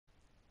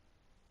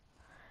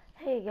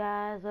Hey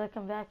guys,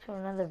 welcome back to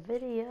another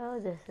video.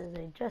 This is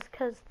a Just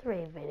Cause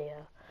 3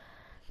 video.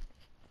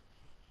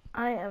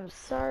 I am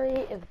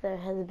sorry if there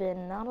has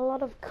been not a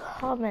lot of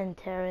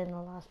commentary in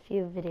the last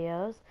few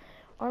videos,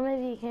 or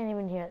maybe you can't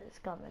even hear this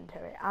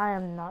commentary. I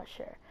am not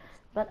sure.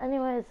 But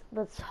anyways,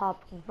 let's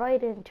hop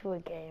right into a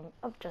game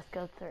of Just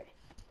Cause 3.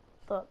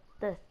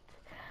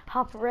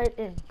 Hop right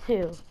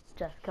into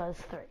Just Cause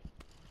 3.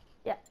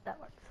 Yeah, that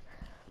works.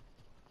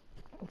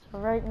 So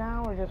right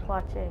now we're just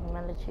watching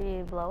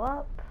Medici blow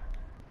up.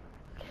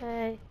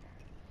 Okay.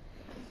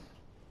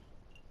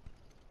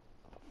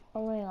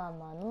 Only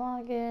online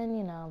login,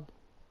 you know,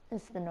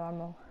 it's the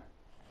normal.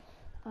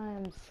 I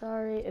am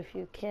sorry if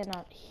you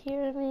cannot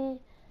hear me,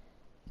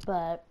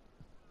 but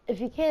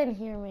if you can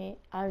hear me,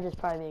 I'm just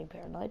probably being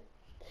paranoid.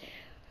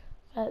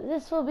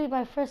 This will be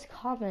my first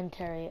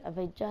commentary of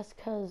a Just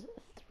Cause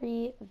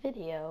 3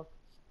 video.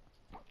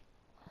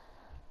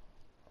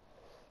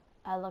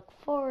 I look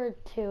forward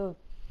to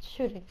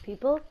shooting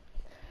people.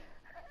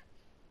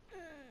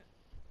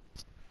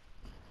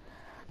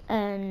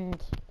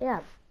 And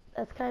yeah,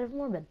 that's kind of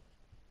morbid.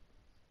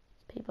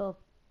 People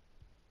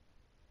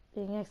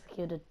being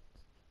executed.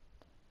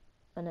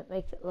 And it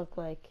makes it look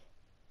like,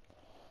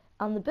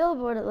 on the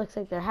billboard it looks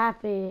like they're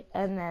happy,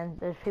 and then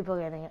there's people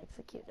getting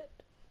executed.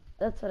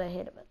 That's what I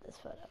hate about this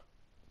photo.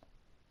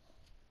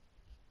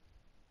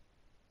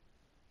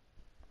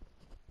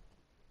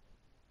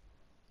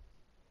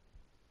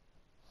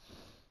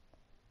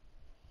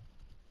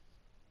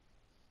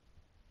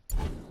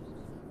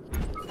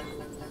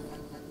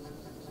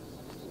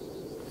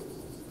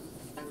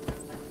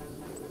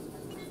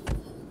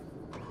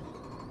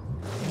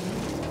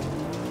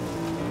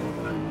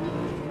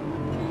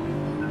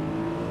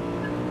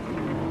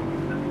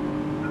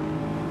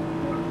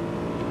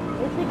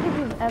 I think if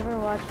you've ever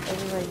watched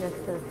any of my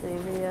Just Cause 3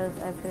 videos,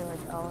 I pretty much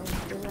always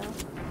do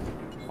that.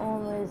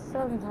 Only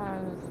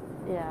sometimes,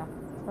 yeah,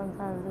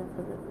 sometimes it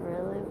doesn't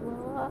really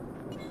blow up,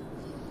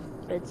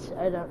 which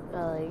I don't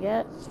really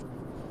get.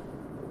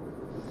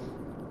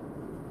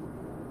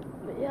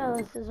 But yeah,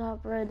 let's just hop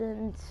right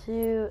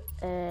into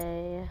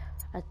a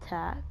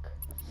attack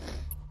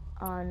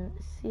on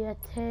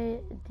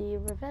Siete di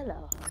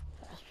Ravello.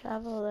 Fast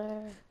travel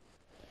there.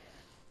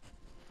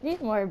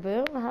 Need more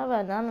boom? How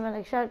about an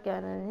automatic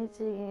shotgun and a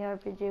heat-seeking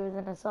RPG with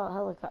an assault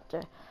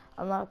helicopter?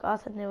 Unlock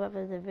awesome new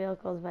weapons and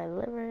vehicles by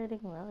liberating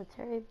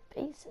military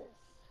bases.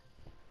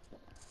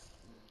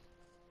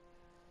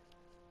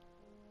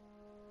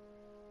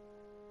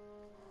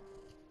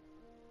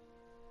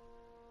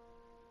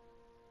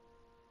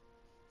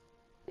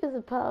 Use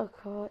a power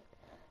cord.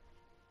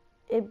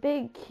 A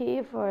big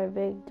key for a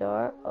big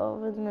door.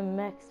 Open the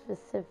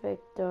mech-specific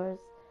doors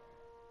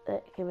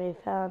that can be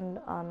found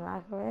on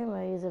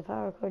Macarena. Use a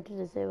power cord to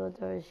disable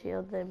door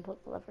shield, then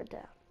put the lever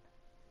down.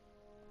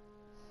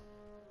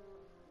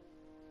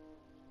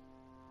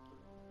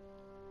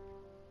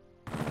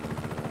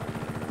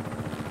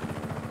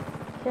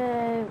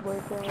 Okay,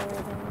 work it.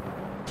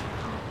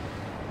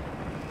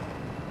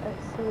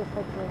 Let's see if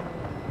I can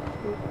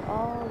shoot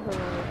all the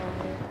way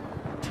over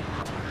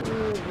to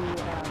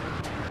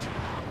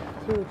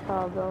the two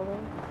tall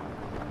buildings.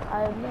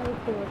 I have no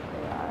clue what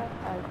they are.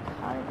 I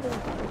kind of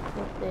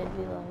think they'd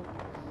be like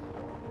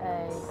a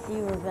Di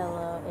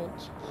Ravello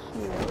HQ,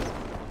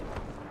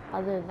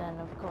 other than,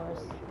 of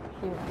course,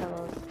 Di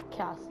Ravello's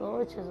castle,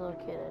 which is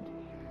located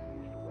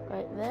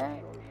right there.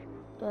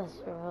 That's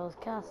Ravello's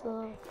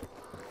castle.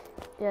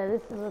 Yeah,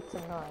 this is what's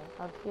annoying.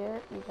 Up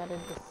here, you gotta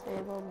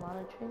disable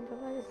monitoring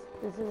device.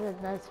 This is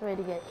a nice way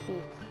to get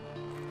heat.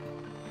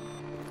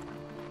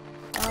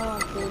 I don't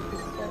want to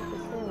start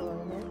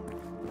disabling it.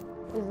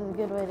 This is a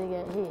good way to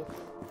get heat.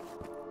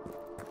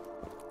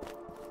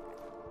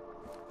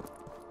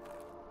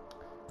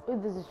 Ooh,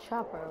 there's a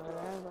chopper over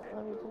there, but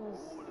let me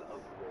just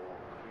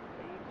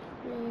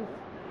leave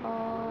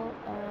all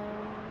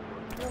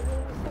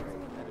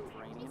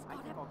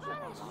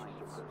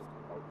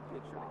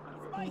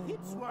My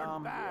hits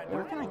weren't bad.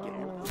 Where can I get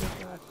him?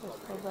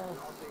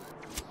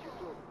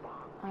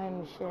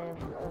 I'm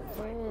ashamed.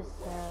 Okay,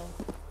 so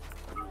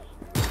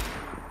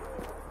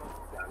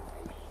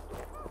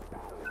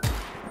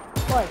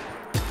what?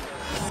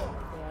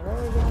 Yeah, there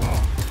we go.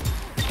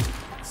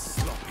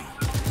 Sloppy.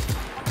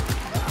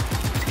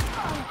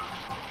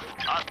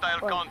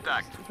 Hostile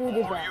contact. Who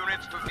did All that?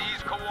 units to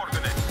these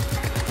coordinates.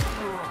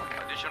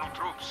 Additional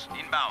troops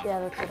inbound. Yeah,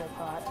 that's what I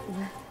thought.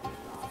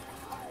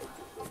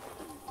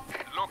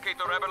 Locate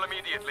the rebel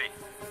immediately.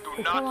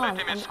 Do not Come on, let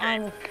him I'm escape.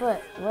 on the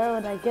foot. Where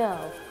would I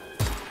go?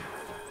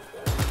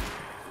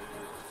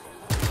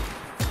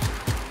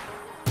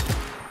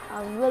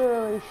 I'm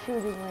literally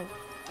shooting like...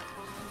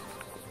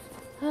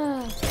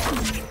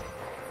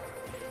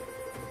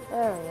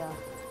 There we go.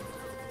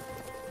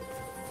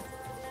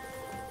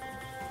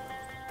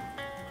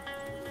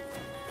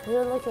 Is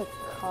it like a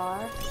car?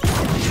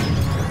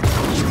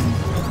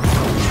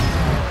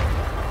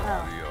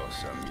 Oh.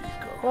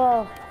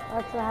 Well,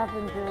 that's what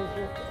happens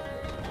is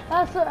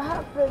that's what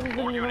happens when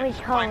All you units,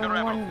 recall find the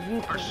rebel. one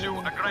Jeep. Pursue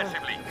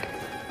aggressively.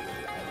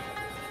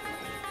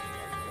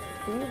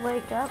 Did you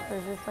wake up or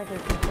is this like a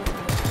consistent?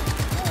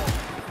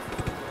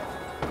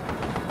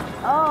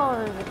 Oh,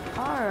 there's a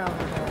car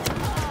over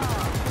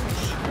there.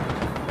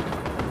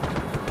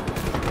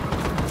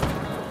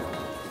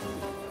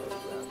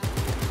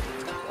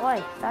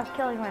 Oi, stop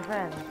killing my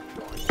friend.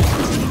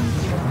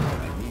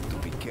 I need to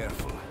be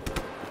careful.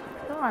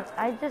 Come on,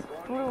 I just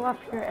blew up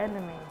your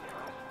enemy.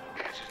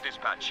 This is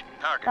dispatch.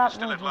 Target Stop is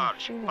still at moving,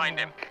 large. shooting Find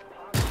me. him.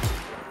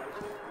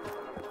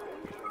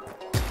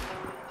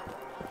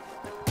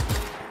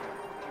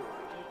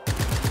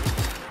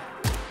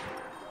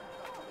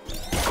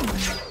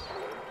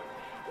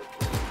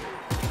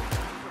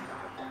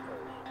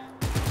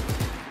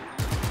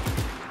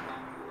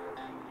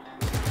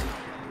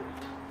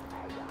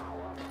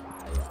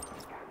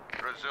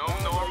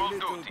 Resume normal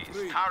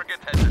duties. Target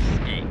has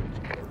escaped.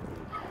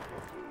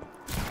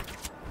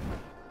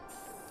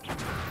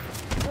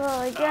 Well,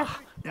 I guess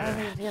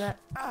I'm just gonna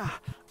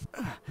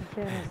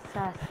do an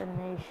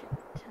assassination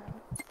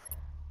attempt.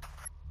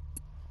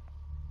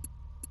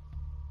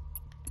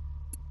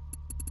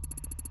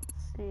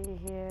 See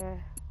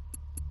here.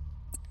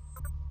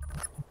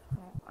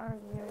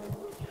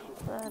 Argument,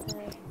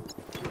 pathetic.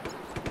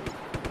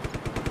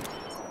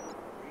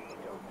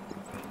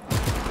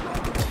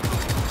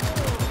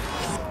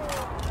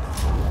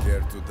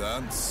 Care to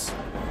dance?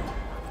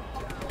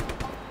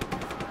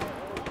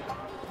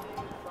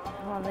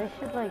 Well, they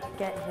should like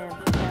get him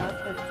out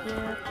of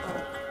here,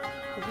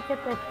 or did you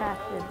get the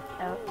captain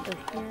out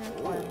of here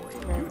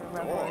when there's a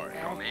rebel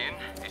Come attack?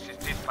 in. This is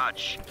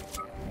dispatch.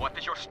 What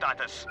is your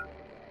status?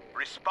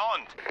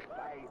 Respond.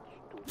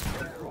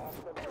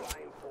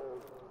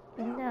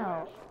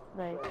 No,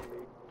 like,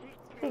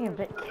 it's being a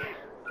bit careless.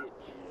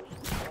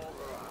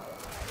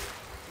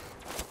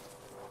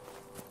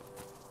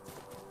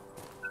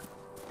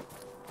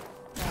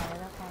 No, I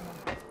don't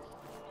want to.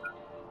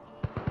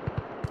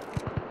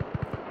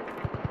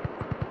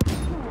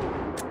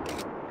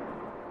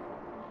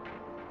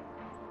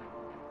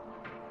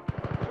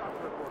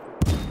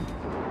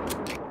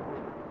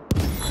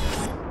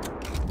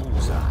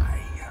 Bullseye.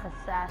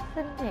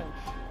 Assassination.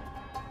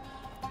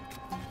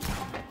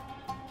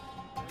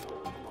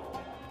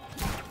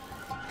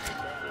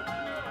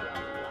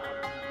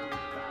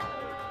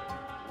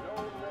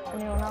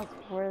 Anyone else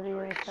worthy of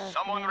assassination?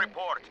 Someone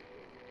report.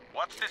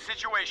 What's the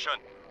situation?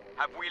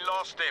 Have we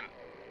lost him?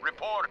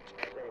 Report.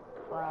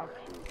 Wow.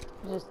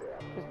 Just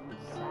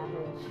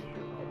savage.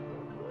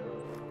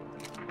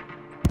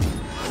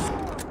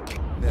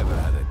 Never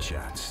had a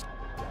chance.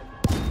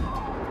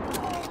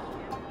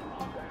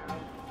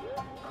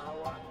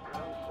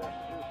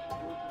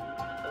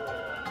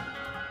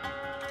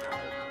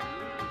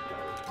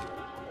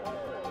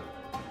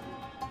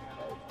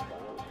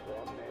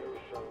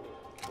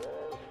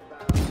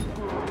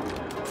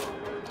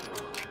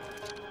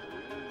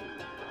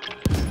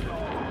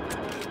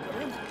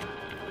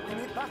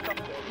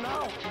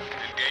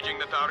 Engaging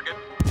the target.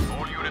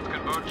 All units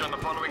converge on the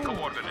following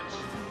coordinates.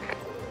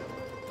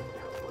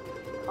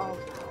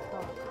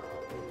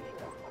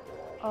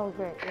 Oh,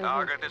 great. There's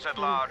Target is at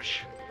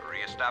large.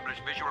 Re-establish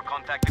visual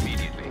contact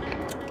immediately.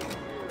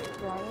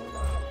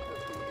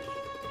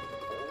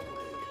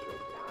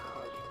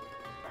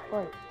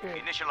 Wait, dude.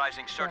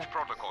 Initializing search Yeah.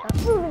 protocol.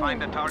 Stop moving.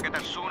 Find the target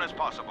as soon as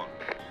possible.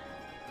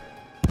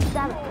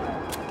 Damn it.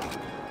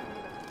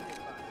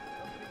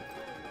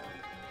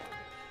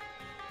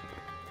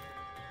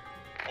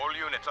 All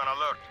units on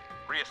alert.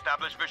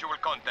 Re-establish visual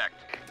contact.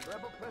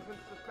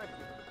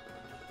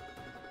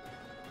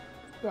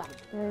 Yeah,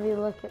 maybe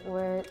look at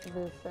where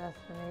the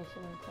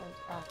assassination attempt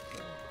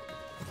actually.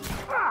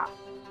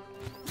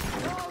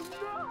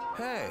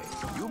 Hey,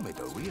 you made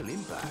a real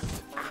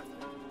impact.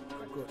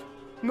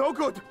 No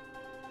good.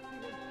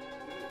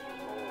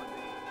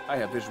 I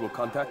have visual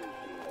contact.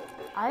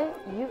 You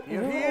Here he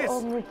will is.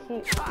 only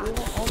keep, you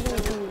will only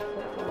be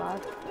put to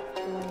last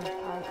when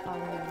I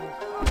come in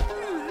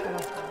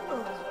this.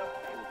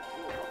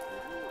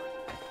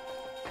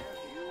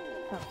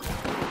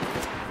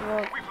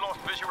 Well, We've lost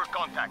visual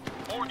contact.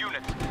 All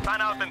units,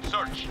 fan out and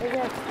search. I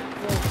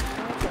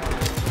guess,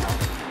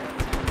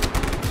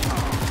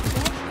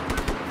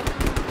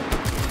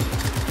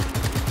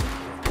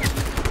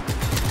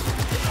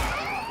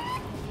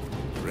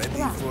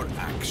 Ready for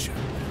action.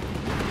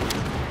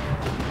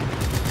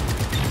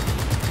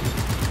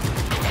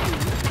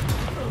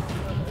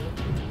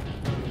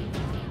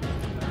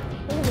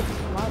 look at this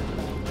smart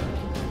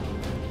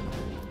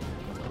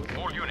thing.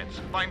 All units,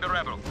 find the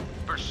rebel.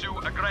 Pursue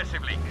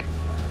aggressively.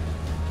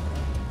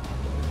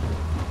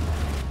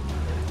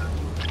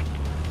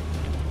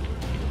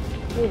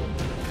 Dude,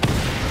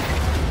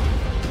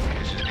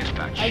 This is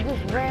dispatch. I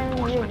just ran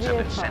into your Reinforcements have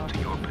been vehicle. sent to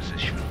your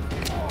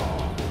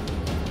position.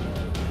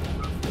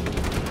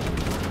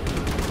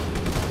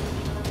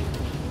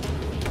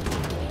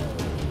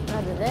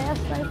 Now, did they have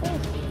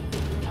snipers?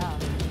 Oh.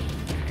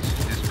 This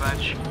is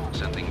dispatch.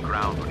 Sending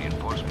ground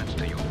reinforcements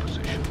to your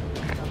position.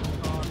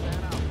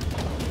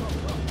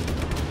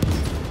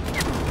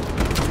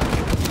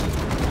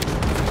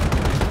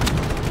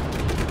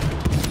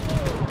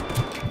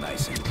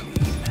 Nice and clean.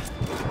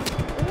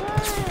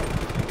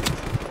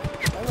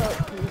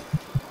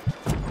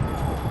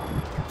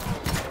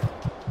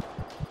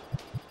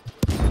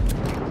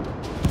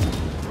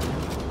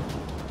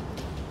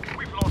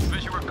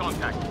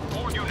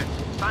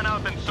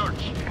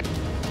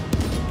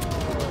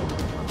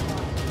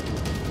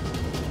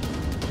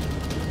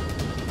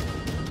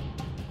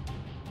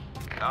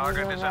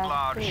 Target is at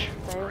large.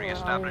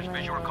 Re-establish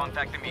visual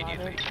contact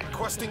immediately.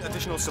 Requesting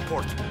additional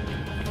support.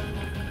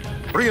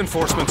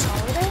 Reinforcements.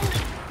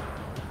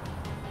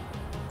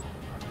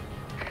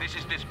 This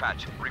is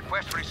dispatch.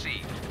 Request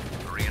received.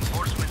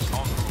 Reinforcements en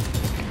route.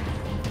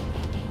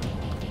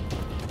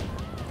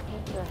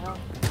 What the hell?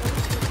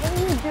 What are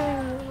you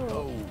doing?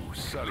 Oh,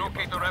 sorry.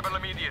 Locate the rebel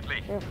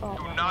immediately. Your fault,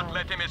 Do my not man.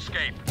 let him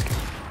escape.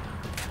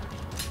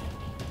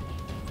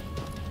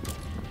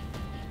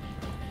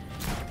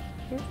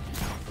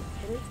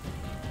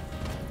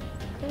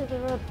 Here's the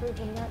road for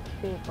the next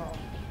people.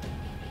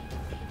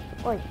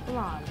 Wait, come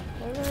on.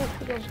 We're gonna have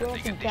to go blow up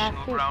Sending a gas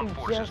additional ground station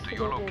forces just to to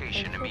your get your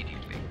location attention.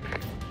 immediately.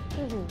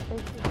 This is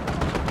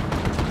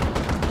basically...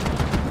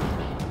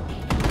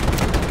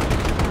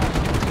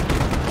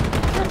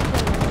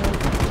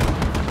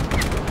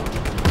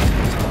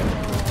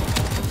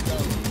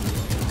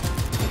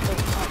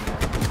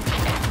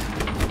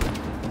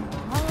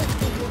 How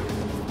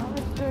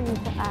much do I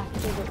need to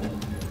activate it?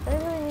 I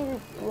really need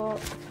to blow up...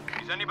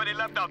 Is anybody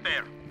left out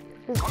there?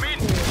 This Come in.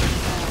 is I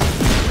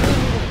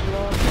really need to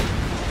blow up this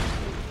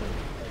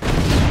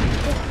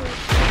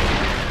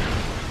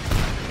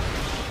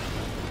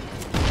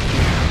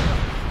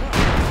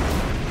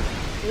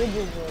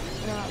Bridges it,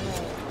 not me.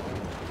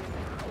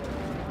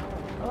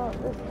 Oh,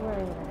 this is where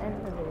I'm gonna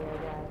end the video,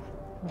 guys.